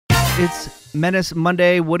It's Menace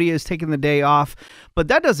Monday. Woody is taking the day off, but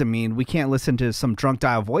that doesn't mean we can't listen to some drunk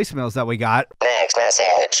dial voicemails that we got. Next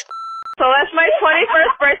message. So it's my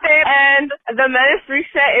 21st birthday, and the Menace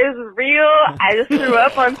Reset is real. I just threw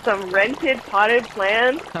up on some rented potted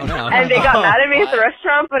plants, and they got mad at me at the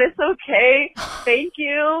restaurant, but it's okay. Thank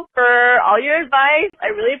you for all your advice. I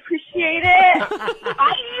really appreciate it.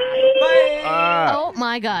 Bye. Oh,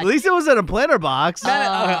 my God. At least it was in a planter box.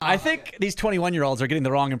 I think these 21-year-olds are getting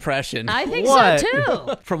the wrong impression. I think What? so,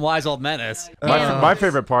 too. From Wise Old Menace. My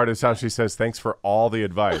favorite part is how she says thanks for all the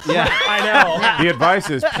advice. Yeah, I know. The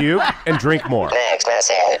advice is puke and drink more. Next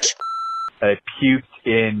message. I puked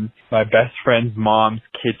in my best friend's mom's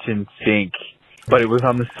kitchen sink, but it was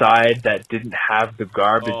on the side that didn't have the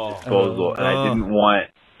garbage disposal, and I didn't want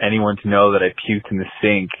anyone to know that I puked in the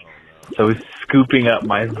sink. So I was scooping up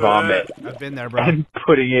my vomit I've been there, bro. and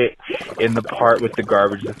putting it in the part with the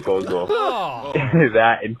garbage disposal.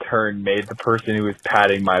 That, in turn, made the person who was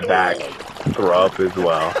patting my back throw up as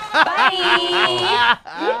well. Bye.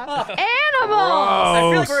 Animals. I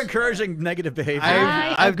feel like we're encouraging negative behavior.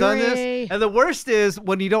 I've done agree. this, and the worst is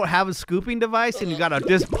when you don't have a scooping device and you gotta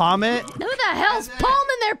just palm it, Who the hell's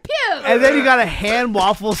palming their puke? and then you gotta hand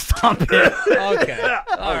waffle stomp it. Okay.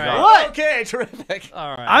 All right. What? Okay, terrific. All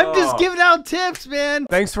right. I'm just giving out tips, man.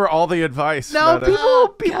 Thanks for all the advice. No, Menace.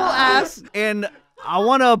 people ask, and I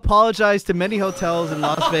want to apologize to many hotels in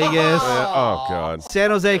Las Vegas. Oh, God.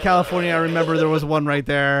 San Jose, California, I remember there was one right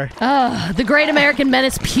there. The Great American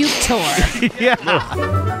Menace Puke Tour. Yeah.